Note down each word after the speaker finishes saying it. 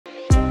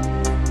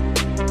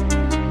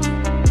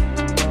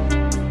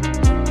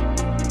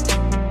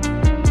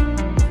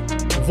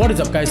What is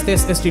up guys,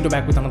 this is Tito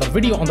back with another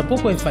video on the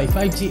POCO F5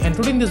 5G, and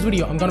today in this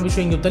video I'm going to be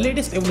showing you the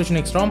latest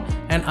EvolutionX ROM,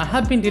 and I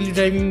have been daily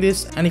driving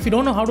this. And if you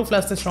don't know how to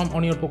flash this ROM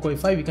on your POCO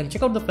F5, you can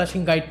check out the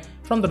flashing guide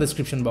from the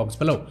description box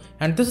below.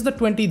 And this is the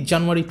 20th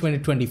January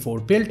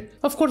 2024 build,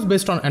 of course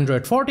based on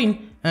Android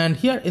 14. And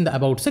here in the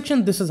about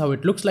section, this is how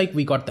it looks like.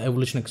 We got the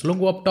EvolutionX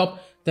logo up top,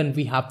 then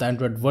we have the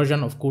Android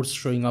version of course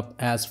showing up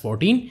as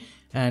 14.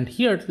 And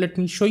here, let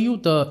me show you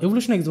the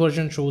EvolutionX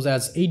version shows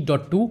as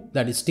 8.2,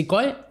 that is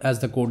decoy as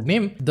the code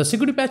name. The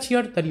security patch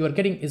here that you are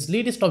getting is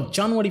latest of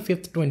January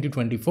 5th,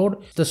 2024.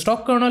 The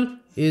stock kernel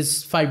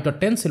is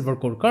 5.10 silver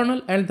core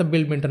kernel, and the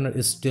build maintainer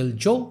is still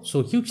Joe.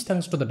 So huge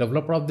thanks to the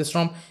developer of this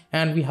ROM.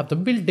 And we have the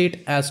build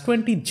date as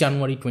 20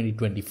 January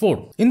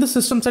 2024. In the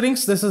system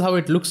settings, this is how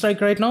it looks like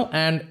right now.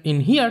 And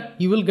in here,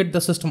 you will get the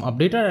system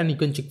updater and you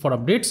can check for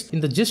updates. In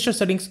the gesture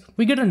settings,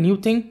 we get a new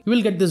thing. You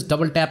will get this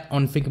double tap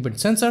on fingerprint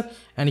sensor.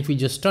 And if you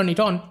just turn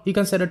it on, you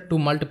can set it to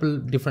multiple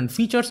different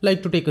features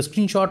like to take a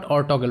screenshot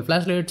or toggle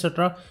flashlight,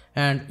 etc.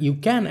 And you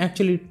can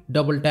actually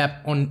double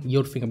tap on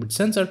your fingerprint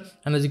sensor.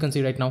 And as you can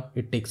see right now,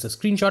 it takes a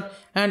screenshot,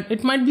 and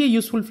it might be a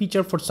useful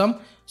feature for some.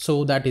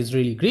 So that is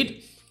really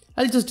great.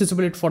 I'll just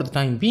disable it for the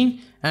time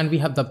being. And we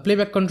have the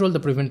playback control, the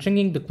prevent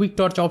ringing, the quick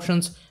torch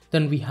options.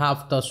 Then we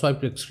have the swipe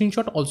click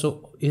screenshot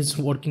also is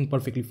working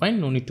perfectly fine.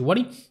 No need to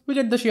worry. We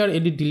get the share,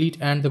 edit, delete,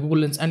 and the Google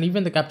Lens, and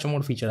even the capture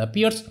mode feature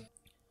appears.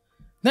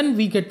 Then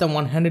we get the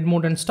one-handed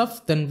mode and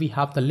stuff. Then we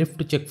have the lift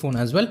to check phone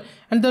as well.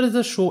 And there is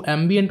the show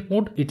ambient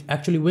mode. It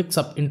actually wakes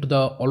up into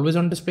the always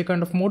on display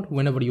kind of mode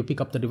whenever you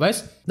pick up the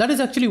device. That is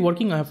actually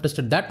working. I have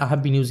tested that. I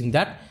have been using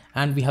that.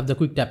 And we have the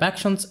quick tap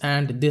actions,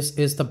 and this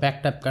is the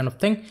back tap kind of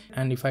thing.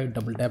 And if I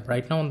double tap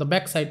right now on the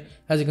back side,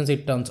 as you can see,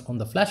 it turns on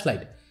the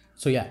flashlight.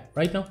 So yeah,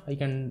 right now I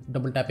can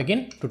double tap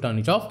again to turn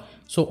it off.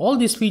 So all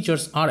these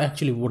features are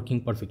actually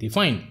working perfectly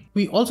fine.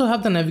 We also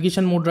have the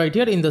navigation mode right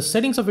here. In the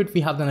settings of it, we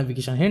have the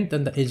navigation hint,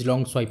 then the edge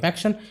long swipe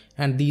action.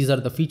 And these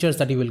are the features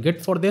that you will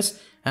get for this.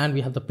 And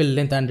we have the pill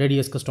length and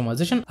radius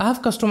customization. I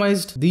have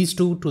customized these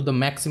two to the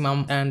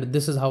maximum, and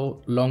this is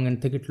how long and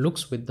thick it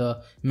looks with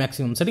the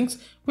maximum settings.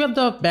 We have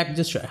the back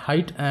gesture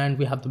height, and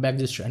we have the back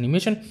gesture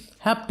animation,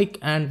 haptic,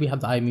 and we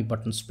have the IME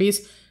button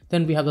space.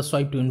 Then we have the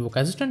swipe to invoke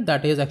assistant,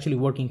 that is actually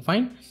working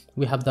fine.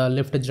 We have the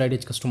left edge, right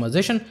edge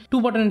customization.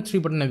 2-button and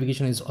 3-button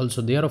navigation is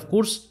also there, of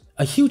course.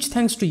 A huge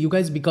thanks to you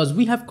guys because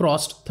we have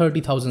crossed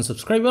 30,000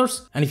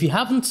 subscribers. And if you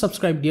haven't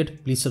subscribed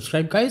yet, please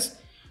subscribe guys.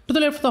 To the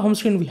left of the home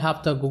screen, we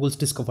have the Google's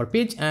Discover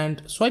page,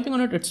 and swiping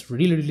on it, it's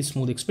really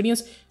smooth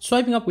experience.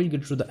 Swiping up, we'll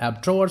get to the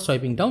app drawer.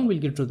 Swiping down, we'll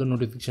get to the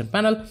notification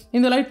panel.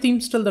 In the light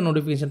theme, still the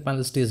notification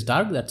panel stays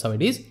dark. That's how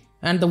it is.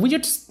 And the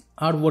widgets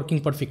are working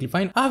perfectly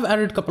fine. I have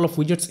added a couple of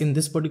widgets in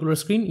this particular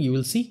screen. You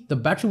will see the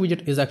battery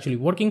widget is actually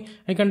working.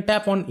 I can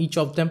tap on each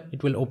of them.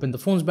 It will open the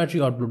phone's battery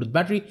or Bluetooth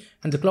battery,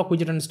 and the clock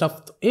widget and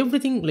stuff.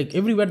 Everything, like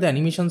everywhere, the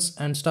animations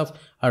and stuff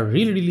are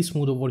really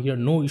smooth over here.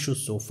 No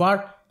issues so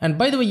far. And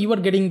by the way, you are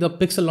getting the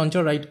Pixel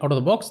launcher right out of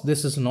the box.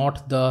 This is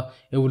not the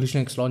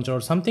EvolutionX launcher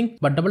or something,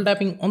 but double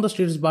tapping on the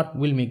status bar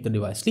will make the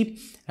device sleep.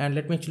 And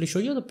let me actually show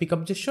you the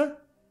pickup gesture.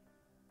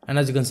 And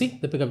as you can see,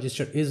 the pickup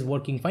gesture is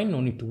working fine,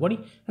 no need to worry.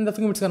 And the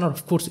fingerprint scanner,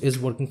 of course, is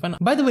working fine.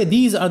 By the way,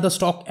 these are the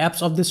stock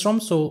apps of this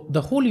ROM, so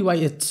the whole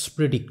UI is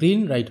pretty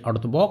clean right out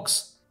of the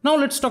box. Now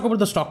let's talk about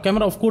the stock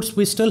camera. Of course,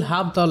 we still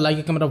have the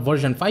Leica camera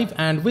version 5,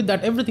 and with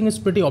that, everything is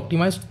pretty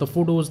optimized. The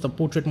photos, the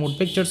portrait mode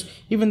pictures,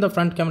 even the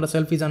front camera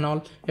selfies and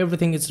all,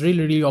 everything is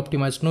really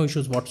optimized, no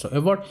issues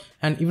whatsoever.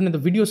 And even in the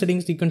video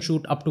settings, you can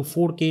shoot up to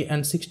 4K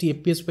and 60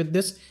 FPS with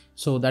this.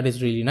 So that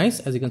is really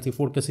nice. As you can see,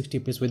 4K 60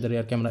 FPS with the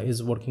rear camera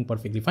is working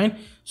perfectly fine.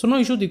 So no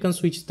issues. You can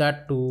switch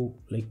that to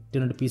like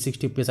 1080p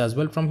 60 FPS as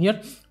well from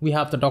here. We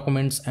have the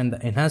documents and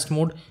the enhanced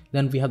mode.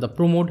 Then we have the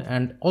pro mode,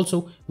 and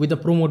also with the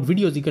pro mode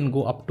videos, you can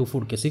go up to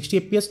 4K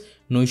 60 FPS,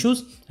 no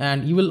issues.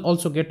 And you will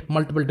also get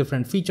multiple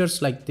different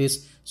features like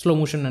this slow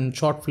motion and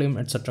short flame,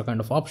 etc. kind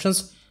of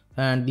options.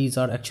 And these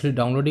are actually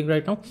downloading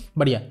right now.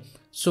 But yeah,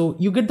 so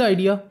you get the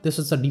idea. This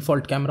is the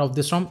default camera of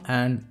this ROM,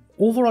 and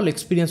overall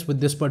experience with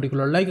this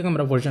particular Leica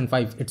camera version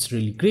 5, it's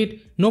really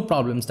great. No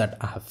problems that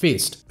I have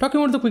faced.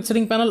 Talking about the quick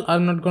setting panel,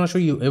 I'm not gonna show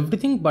you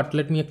everything, but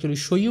let me actually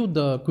show you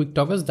the quick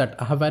toggles that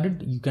I have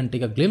added. You can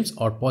take a glimpse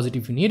or pause it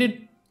if you need it.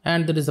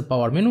 And there is the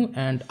power menu,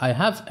 and I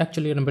have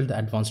actually enabled the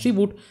advanced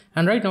reboot.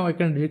 And right now I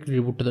can directly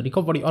reboot to the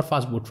recovery or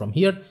fast boot from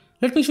here.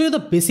 Let me show you the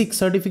basic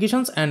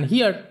certifications, and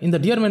here in the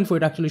DRM info,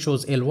 it actually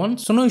shows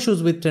L1. So no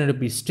issues with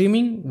 1080p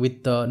streaming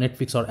with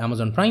Netflix or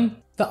Amazon Prime.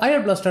 The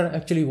IR blaster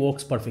actually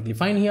works perfectly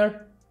fine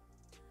here.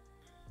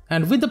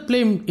 And with the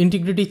play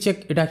integrity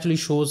check, it actually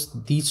shows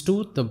these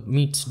two, the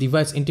meets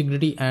device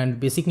integrity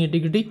and basic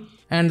integrity.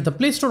 And the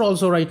Play Store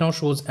also right now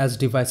shows as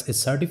device is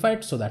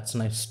certified. So that's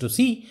nice to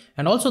see.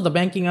 And also the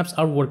banking apps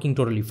are working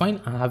totally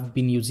fine. I have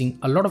been using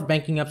a lot of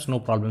banking apps, no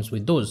problems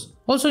with those.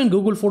 Also in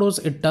Google Photos,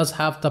 it does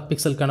have the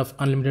Pixel kind of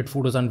unlimited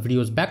photos and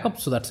videos backup.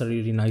 So that's a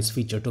really nice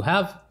feature to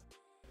have.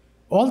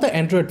 All the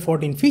Android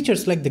 14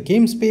 features like the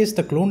game space,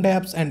 the cloned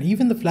apps, and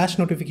even the flash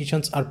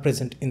notifications are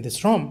present in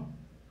this ROM.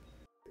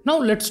 Now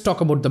let's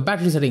talk about the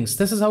battery settings.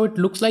 This is how it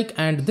looks like,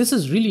 and this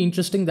is really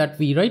interesting that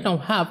we right now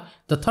have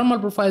the thermal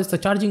profiles, the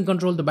charging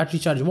control, the battery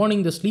charge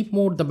warning, the sleep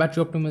mode, the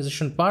battery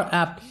optimization power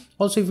app.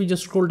 Also, if you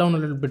just scroll down a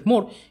little bit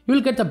more, you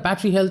will get the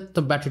battery health,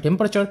 the battery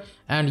temperature,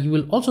 and you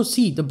will also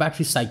see the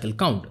battery cycle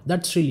count.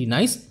 That's really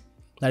nice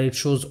that it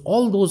shows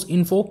all those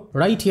info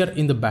right here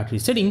in the battery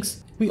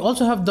settings. We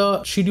also have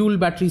the schedule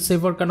battery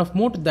saver kind of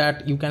mode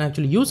that you can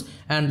actually use.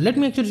 And let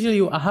me actually tell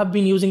you, I have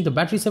been using the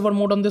battery saver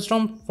mode on this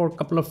ROM for a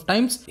couple of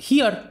times.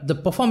 Here, the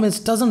performance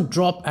doesn't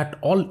drop at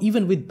all,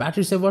 even with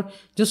battery saver.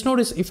 Just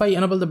notice if I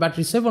enable the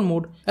battery saver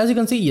mode, as you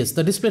can see, yes,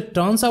 the display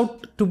turns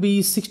out to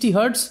be 60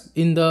 Hz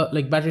in the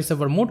battery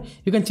saver mode.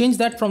 You can change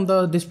that from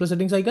the display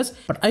settings, I guess.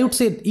 But I would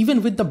say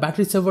even with the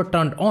battery saver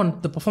turned on,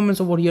 the performance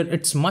over here,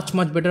 it's much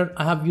better.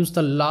 I have used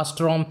the last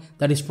ROM,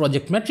 that is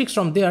Project Matrix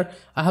ROM. There,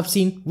 I have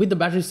seen with the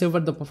battery saver,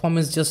 the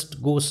performance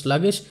just goes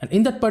sluggish, and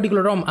in that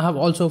particular ROM I have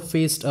also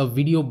faced a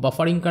video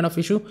buffering kind of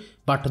issue,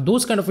 but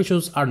those kind of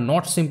issues are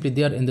not simply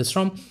there in this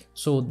ROM.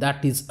 So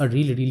that is a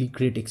really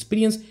great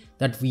experience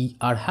that we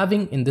are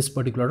having in this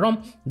particular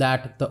ROM,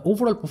 that the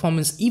overall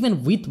performance,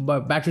 even with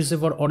battery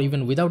saver or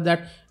even without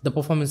that, the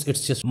performance,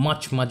 it's just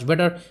much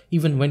better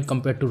even when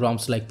compared to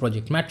ROMs like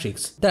Project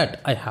Matrix,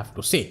 that I have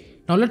to say.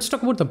 Now let's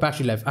talk about the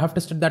battery life. I have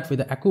tested that with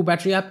the Accu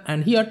battery app,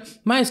 and here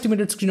my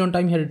estimated screen on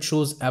time here, it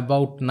shows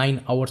about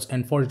 9 hours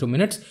and 42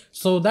 minutes.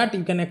 So that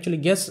you can actually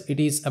guess it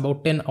is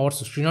about 10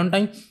 hours of screen on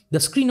time. The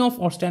screen off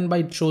or standby,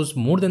 it shows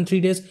more than 3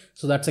 days.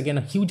 So that's again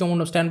a huge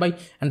amount of standby,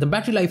 and the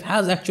battery life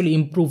has actually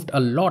improved a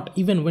lot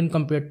even when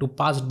compared to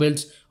past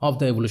builds of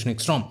the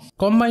EvolutionX ROM.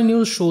 Combine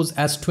news shows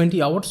as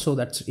 20 hours. So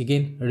that's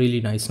again a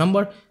really nice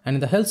number. And in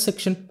the health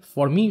section,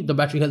 for me, the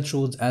battery health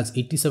shows as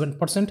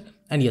 87%.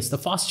 And yes, the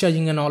fast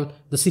charging and all,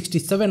 the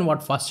 67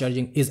 watt fast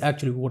charging is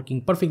actually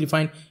working perfectly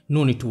fine.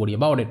 No need to worry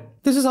about it.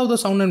 This is how the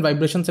sound and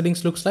vibration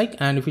settings looks like.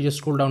 And if you just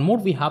scroll down more,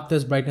 we have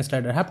this brightness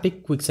slider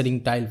haptic, quick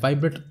setting tile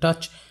vibrate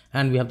touch,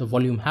 and we have the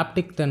volume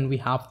haptic. Then we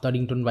have the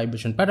ringtone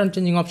vibration pattern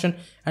changing option,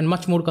 and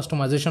much more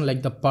customization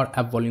like the per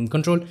app volume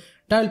control,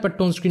 dial pad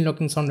tone, screen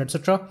locking sound,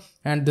 etc.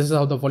 And this is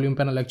how the volume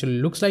panel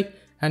actually looks like.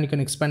 And you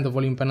can expand the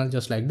volume panel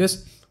just like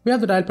this. We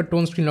have the dial pad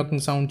tone, screen locking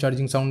sound,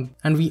 charging sound,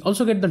 and we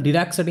also get the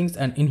DRAC settings,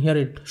 and in here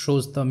it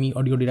shows the Mi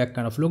Audio DRAC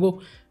kind of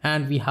logo,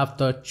 and we have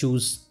the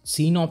choose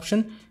scene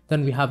option.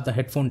 Then we have the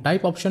headphone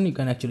type option you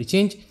can actually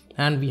change,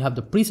 and we have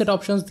the preset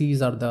options.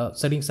 These are the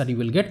settings that you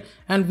will get,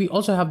 and we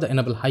also have the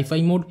enable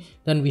hi-fi mode.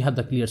 Then we have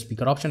the clear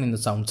speaker option in the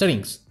sound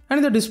settings. And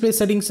in the display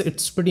settings,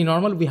 it's pretty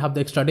normal. We have the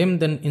extra dim.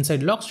 Then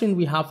inside lock screen,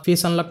 we have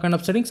face unlock kind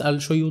of settings. I'll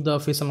show you the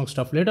face unlock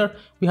stuff later.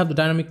 We have the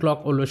dynamic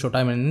clock, always show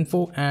time and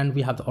info, and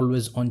we have the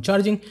always on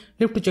charging,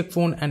 lift to check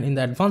phone, and in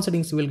the advanced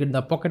settings, you will get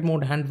the pocket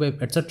mode, hand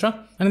wave,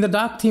 etc. And in the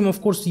dark theme,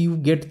 of course, you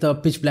get the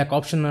pitch black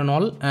option and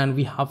all, and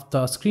we have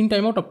the screen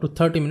timeout up to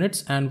 30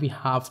 minutes, and we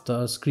have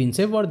the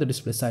screensaver, the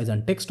display size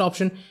and text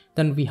option.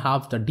 Then we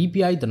have the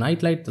DPI, the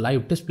night light, the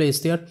live display is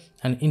there,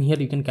 and in here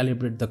you can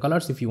calibrate the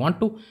colors if you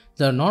want to.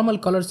 The normal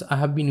colors, I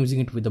have been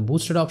using it with the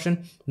boosted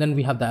option. Then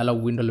we have the allow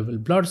window level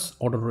blurs,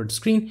 auto rotate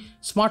screen,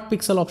 smart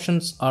pixel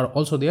options are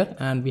also there,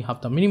 and we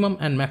have the minimum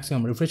and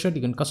maximum refresh rate.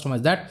 You can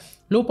customize that.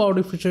 Low power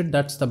refresh rate,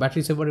 that's the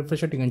battery saver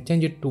refresh rate. You can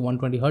change it to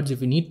 120 Hz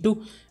if you need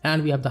to.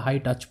 And we have the high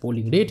touch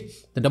polling rate,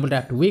 the double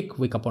tap to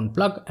wake up on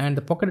plug, and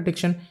the pocket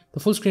detection,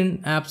 the full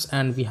screen apps,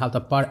 and we have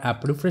the per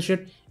app refresh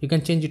rate. You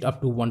can change it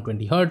up to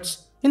 120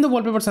 Hz. In the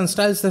wallpapers and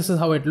styles, this is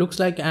how it looks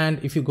like, and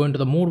if you go into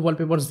the more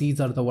wallpapers, these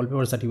are the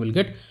wallpapers that you will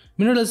get.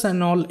 Minerals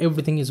and all,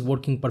 everything is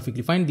working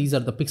perfectly fine. These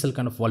are the pixel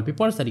kind of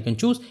wallpapers that you can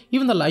choose.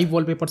 Even the live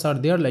wallpapers are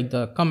there, like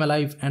the come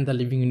alive and the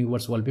living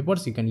universe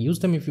wallpapers. You can use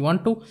them if you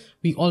want to.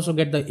 We also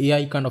get the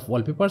AI kind of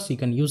wallpapers, you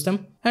can use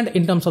them. And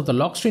in terms of the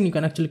lock screen, you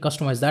can actually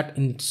customize that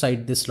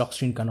inside this lock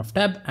screen kind of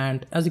tab.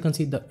 And as you can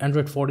see, the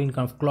Android 14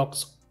 kind of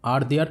clocks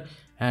are there,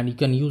 and you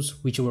can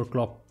use whichever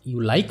clock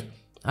you like.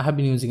 I have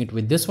been using it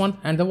with this one,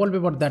 and the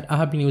wallpaper that I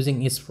have been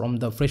using is from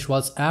the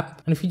FreshWalls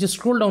app. And if you just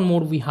scroll down more,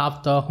 we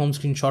have the home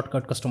screen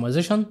shortcut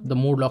customization, the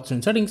more lock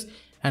screen settings,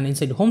 and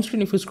inside home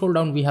screen, if you scroll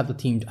down, we have the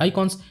themed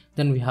icons.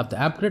 Then we have the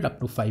app grid up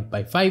to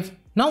 5x5.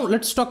 Now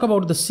let's talk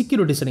about the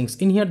security settings.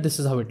 In here, this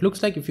is how it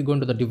looks like. If you go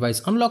into the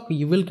device unlock,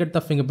 you will get the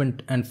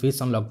fingerprint and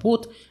face unlock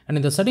both. And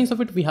in the settings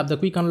of it, we have the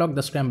quick unlock,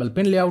 the scramble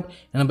pin layout,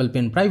 enable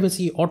pin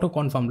privacy, auto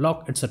confirm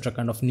lock, etc.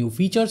 kind of new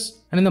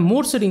features. And in the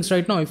more settings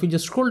right now, if you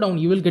just scroll down,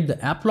 you will get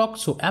the app lock.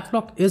 So app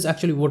lock is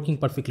actually working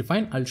perfectly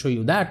fine. I'll show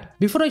you that.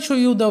 Before I show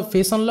you the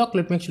face unlock,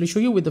 let me actually show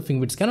you with the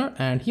fingerprint scanner.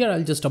 And here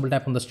I'll just double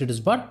tap on the status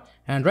bar.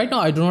 And right now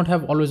I do not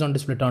have always on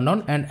display turned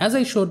on. And as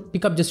I showed,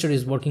 pickup gesture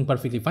is working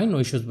perfectly fine, no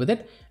issues with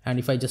it. And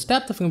if I just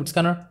tap the fingerprint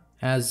scanner,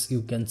 as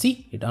you can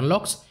see, it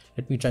unlocks.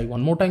 Let me try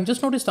one more time.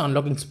 Just notice the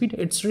unlocking speed.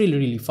 It's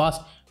really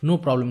fast, no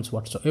problems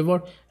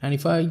whatsoever. And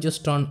if I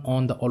just turn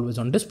on the always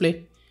on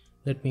display,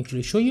 let me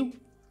actually show you.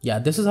 Yeah,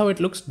 this is how it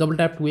looks. Double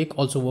tap to wake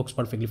also works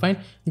perfectly fine.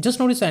 Just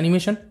notice the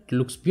animation, it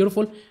looks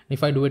beautiful.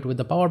 If I do it with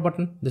the power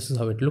button, this is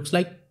how it looks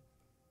like.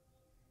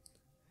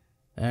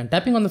 And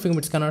tapping on the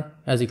fingerprint scanner,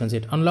 as you can see,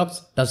 it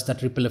unlocks, does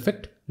that ripple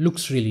effect,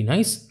 looks really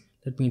nice.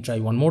 Let me try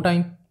one more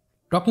time.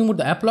 Talking about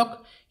the app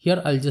lock, here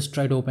I'll just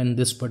try to open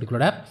this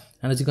particular app,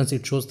 and as you can see,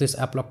 it shows this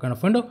app lock kind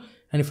of window.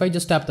 And if I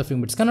just tap the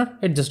fingerprint scanner,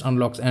 it just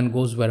unlocks and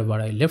goes wherever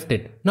I left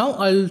it. Now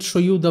I'll show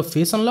you the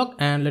face unlock,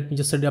 and let me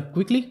just set it up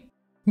quickly.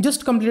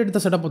 Just completed the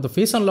setup of the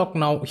face unlock.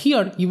 Now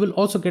here you will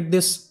also get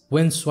this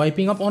when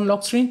swiping up on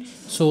lock screen,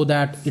 so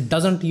that it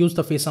doesn't use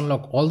the face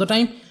unlock all the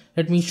time.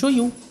 Let me show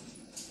you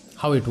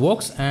how it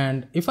works.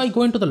 And if I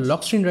go into the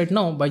lock screen right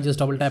now by just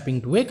double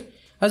tapping to it,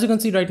 as you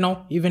can see right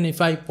now, even if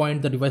I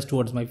point the device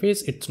towards my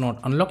face, it's not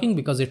unlocking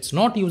because it's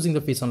not using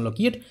the face unlock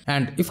yet.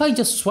 And if I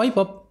just swipe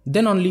up,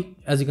 then only,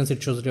 as you can see,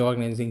 it shows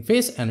reorganizing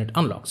face and it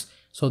unlocks.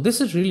 So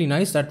this is really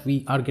nice that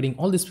we are getting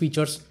all these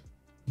features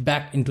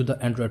back into the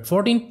Android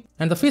 14.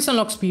 And the face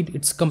unlock speed,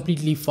 it's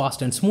completely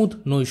fast and smooth,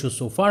 no issues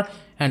so far.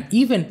 And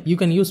even you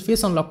can use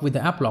face unlock with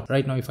the app lock.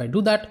 Right now, if I do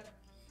that,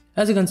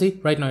 as you can see,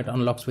 right now it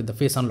unlocks with the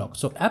face unlock.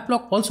 So app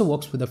lock also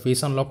works with the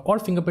face unlock or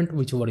fingerprint,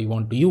 whichever you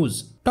want to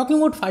use.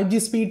 Talking about 5G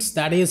speeds,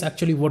 that is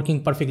actually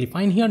working perfectly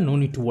fine here. No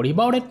need to worry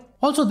about it.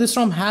 Also, this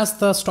ROM has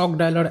the stock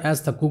dialer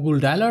as the Google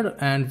dialer,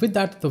 and with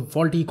that, the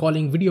VoLTE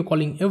calling, video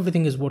calling,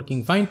 everything is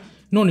working fine.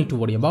 No need to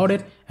worry about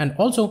it. And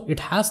also it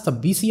has the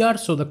BCR,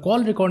 so the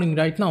call recording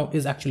right now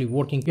is actually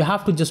working. You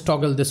have to just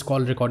toggle this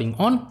call recording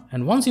on,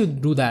 and once you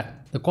do that,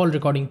 the call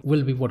recording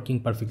will be working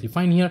perfectly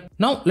fine here.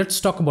 Now let's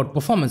talk about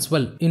performance.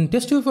 Well, in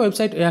TestUFO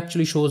website, it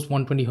actually shows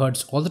 120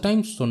 Hz all the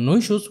time, so no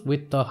issues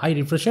with the high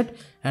refresh rate.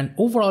 And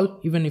overall,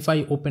 even if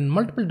I open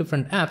multiple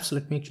different apps,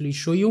 let me actually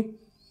show you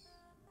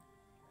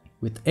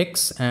with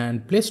X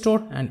and Play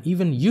Store and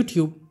even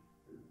YouTube.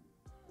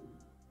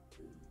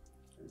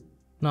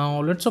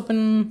 Now let's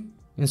open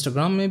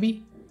Instagram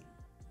maybe.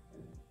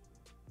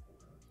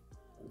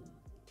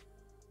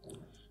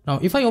 Now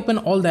if I open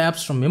all the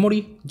apps from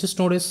memory, just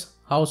notice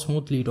how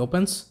smoothly it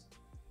opens.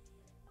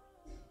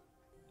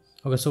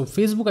 Okay, so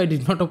Facebook I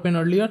did not open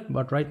earlier,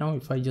 but right now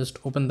if I just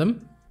open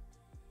them.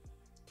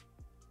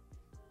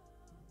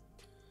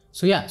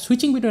 So yeah,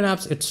 switching between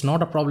apps, it's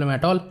not a problem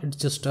at all. It's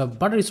just a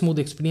buttery smooth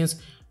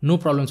experience. No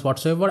problems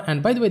whatsoever.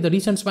 And by the way, the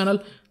recents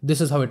panel,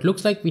 this is how it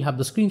looks like. We have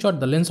the screenshot,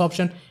 the lens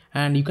option,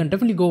 and you can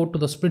definitely go to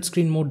the split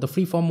screen mode, the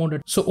freeform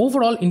mode. So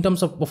overall, in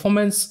terms of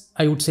performance,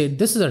 I would say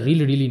this is a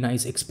really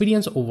nice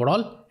experience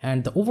overall.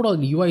 And the overall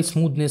UI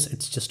smoothness,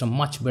 it's just a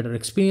much better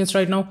experience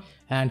right now.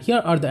 And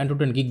here are the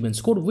Antutu Geekbench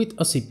score with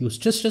a CPU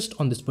stress test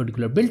on this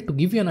particular build to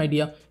give you an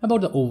idea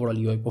about the overall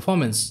UI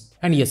performance.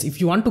 And yes, if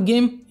you want to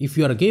game, if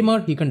you are a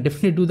gamer, you can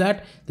definitely do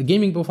that. The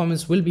gaming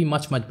performance will be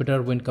much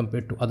better when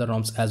compared to other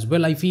ROMs as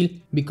well, I feel,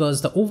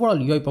 because the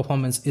overall UI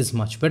performance is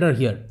much better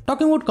here.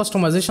 Talking about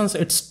customizations,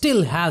 it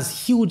still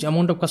has huge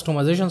amount of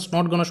customizations.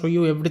 Not gonna show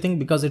you everything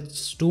because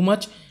it's too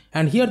much.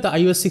 And here the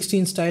iOS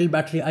 16 style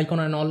battery icon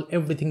and all,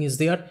 everything is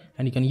there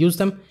and you can use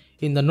them.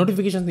 In the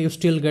notifications, you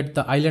still get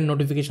the island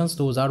notifications.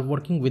 Those are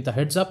working with the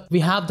heads up. We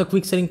have the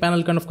quick setting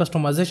panel kind of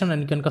customization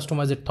and you can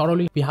customize it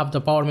thoroughly. We have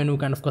the power menu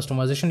kind of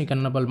customization. You can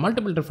enable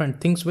multiple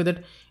different things with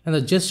it. And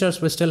the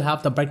gestures, we still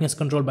have the brightness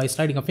control by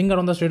sliding a finger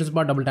on the status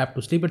bar, double tap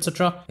to sleep,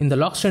 etc. In the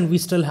lock screen, we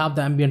still have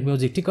the ambient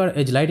music ticker,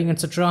 edge lighting,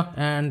 etc.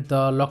 And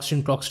the lock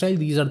screen clock style.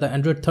 These are the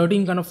Android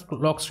 13 kind of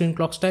lock screen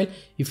clock style.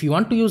 If you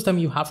want to use them,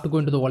 you have to go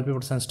into the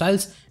wallpapers and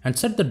styles and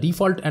set the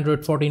default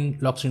Android 14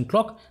 lock screen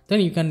clock.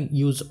 Then you can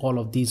use all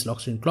of these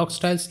lock screen clock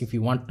styles if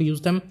you want to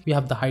use them. We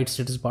have the hide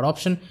status bar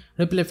option,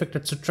 ripple effect,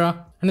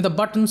 etc. And in the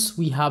buttons,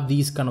 we have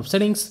these kind of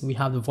settings. We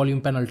have the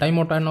volume panel,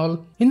 timeout and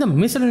all. In the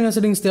miscellaneous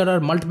settings, there are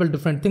multiple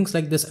different things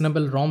like this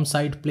enable ROM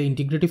side play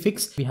integrity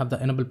fix. We have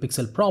the enable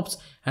pixel props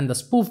and the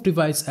spoof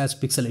device as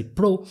Pixel 8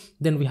 Pro.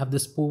 Then we have the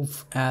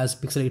spoof as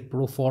Pixel 8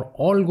 Pro for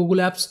all Google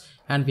apps.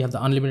 And we have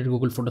the unlimited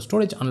Google photo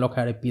storage, unlock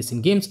higher FPS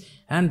in games,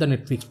 and the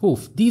Netflix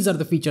spoof. These are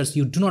the features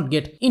you do not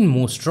get in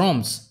most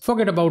ROMs.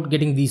 Forget about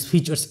getting these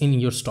features in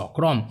your stock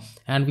ROM.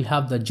 And we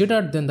have the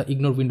jitter, then the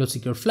ignore Windows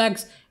secure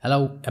flags,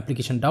 allow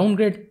application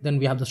downgrade. Then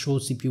we have the show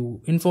CPU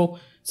info,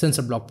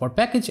 sensor block for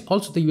package.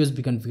 Also the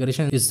USB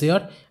configuration is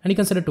there and you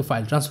can set it to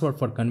file transfer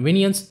for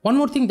convenience. One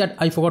more thing that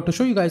I forgot to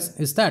show you guys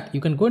is that you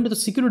can go into the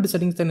security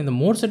settings. Then in the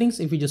more settings,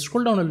 if you just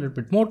scroll down a little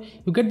bit more,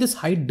 you get this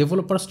hide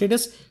developer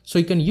status. So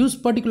you can use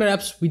particular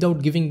apps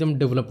without giving them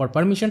developer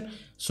permission.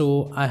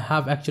 So I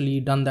have actually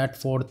done that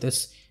for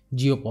this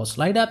GeoPause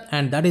Lite app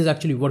and that is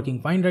actually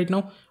working fine right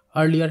now.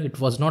 Earlier it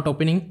was not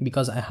opening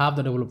because I have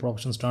the developer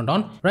options turned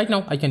on. Right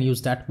now I can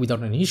use that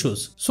without any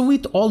issues. So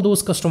with all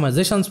those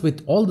customizations,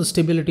 with all the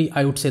stability,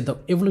 I would say the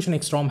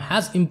EvolutionX ROM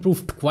has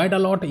improved quite a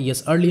lot.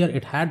 Yes, earlier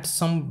it had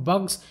some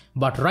bugs,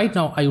 but right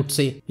now I would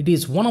say it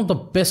is one of the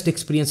best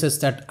experiences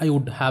that I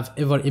would have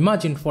ever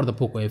imagined for the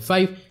POCO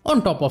F5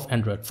 on top of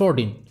Android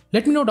 14.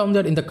 Let me know down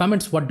there in the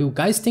comments what do you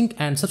guys think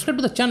and subscribe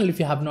to the channel if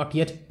you have not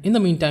yet. In the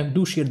meantime,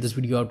 do share this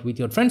video out with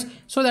your friends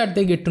so that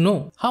they get to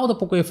know how the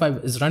POCO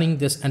F5 is running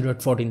this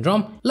Android 14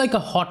 ROM like a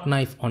hot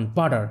knife on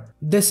butter.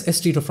 This is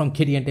Tito from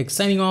KTNTECH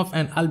signing off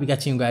and I'll be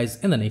catching you guys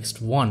in the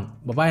next one.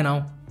 Bye bye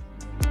now.